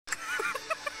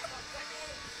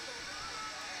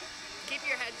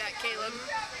Caleb.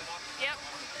 Yep.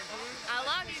 I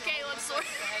love you, Caleb. Woo!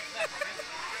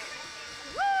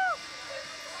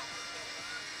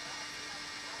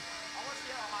 I want to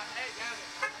see how high. Hey, Gavin.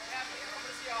 I want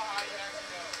to see how high you actually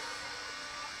go.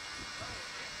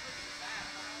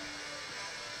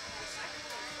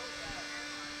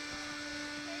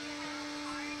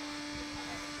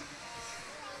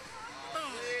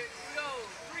 Boom. Here we go.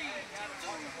 3, 2,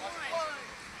 1.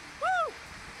 Woo!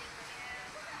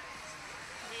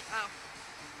 Oh.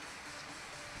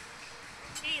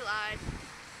 He lied.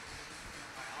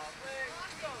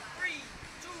 Let's go. 3,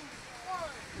 2,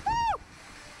 1. Woo!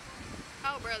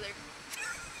 Oh, brother.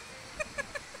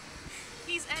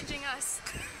 He's edging us.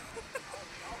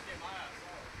 I'll get my ass.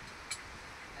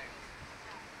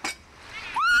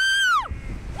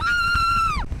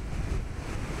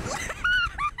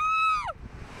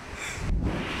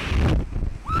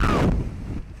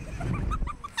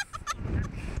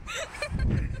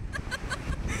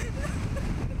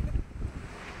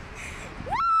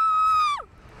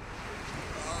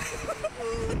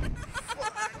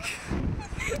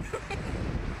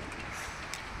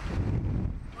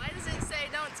 Why does it say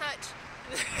don't touch?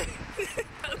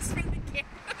 Post for the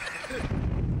camera.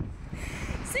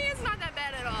 See, it's not that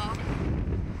bad at all.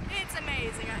 It's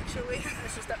amazing, actually.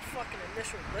 It's just that fucking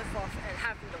initial lift off and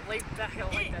having to lay back. I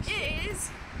don't like that shit. It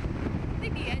is. They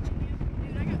be edging you.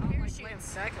 Dude, I got I don't like parachutes. laying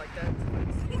back like that. I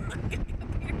got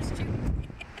parachutes.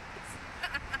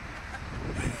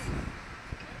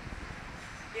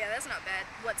 Yeah, that's not bad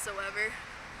whatsoever.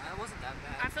 That wasn't that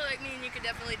bad. I feel like me and you could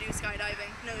definitely do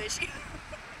skydiving. No issue.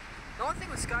 The only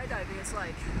thing with skydiving is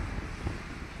like,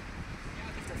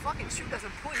 if the fucking chute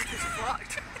doesn't pull, you're just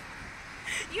fucked.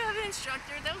 You have an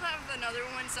instructor, they'll have another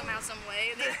one somehow, some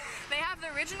way. They have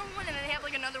the original one and then they have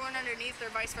like another one underneath or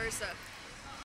vice versa.